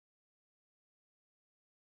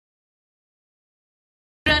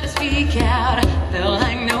speak out, felt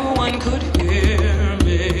like no one could hear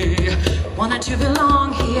me. Wanted to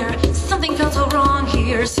belong here, something felt so wrong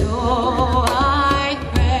here, so I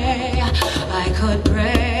pray I could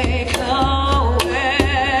break away.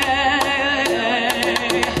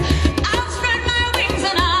 I'll spread my wings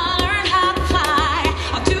and I'll learn how to fly.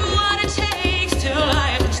 I'll do what it takes till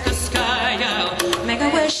I reach the sky. I'll make a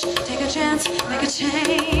wish, take a chance, make a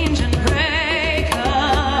change and break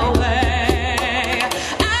away.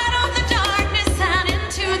 Out of the darkness and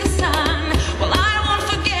into the sun. Well, I won't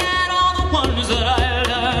forget all the ones that I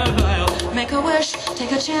love. I'll make a wish,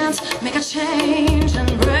 take a chance, make a change and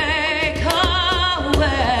break away.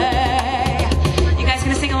 You guys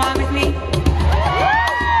gonna sing along with me?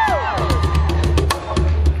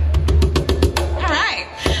 All right.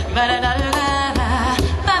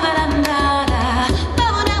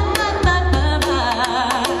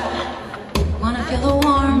 Wanna feel the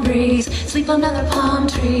warm breeze, sleep under the palm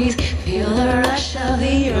trees, feel the rush of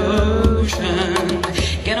the ocean.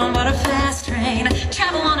 Get on board a fast train,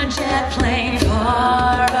 travel on a jet plane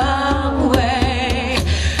far away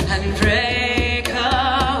and break away.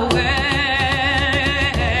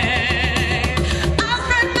 I'll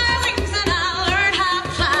spread my wings and I'll learn how to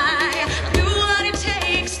fly. I'll do what it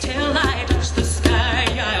takes till I touch the sky.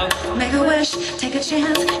 I'll make a wish, take a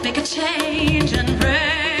chance, make a change and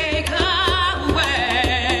break away.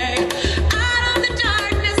 Out of the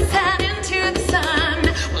darkness and into the sun.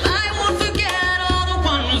 Well, I won't forget all the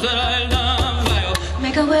ones that I love. I'll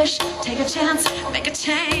make a wish, take a chance, make a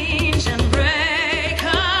change and break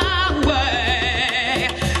away.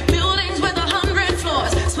 Buildings with 100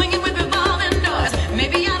 floors, swinging with revolving doors.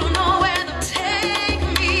 Maybe I don't know where they'll take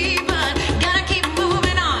me, but gotta keep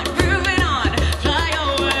moving on, grooving on. Fly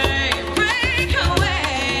away, break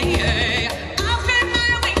away. I'll spread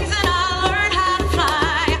my wings and I'll learn how to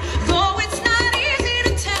fly. Though it's not easy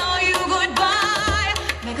to tell you goodbye.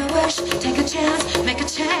 Make a wish, take a chance, make a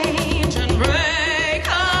change and break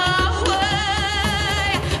away.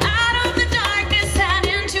 Out of the darkness and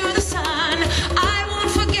into the sun. I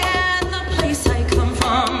won't forget the place I come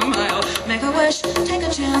from. I'll make a wish, take a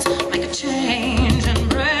chance, make a change.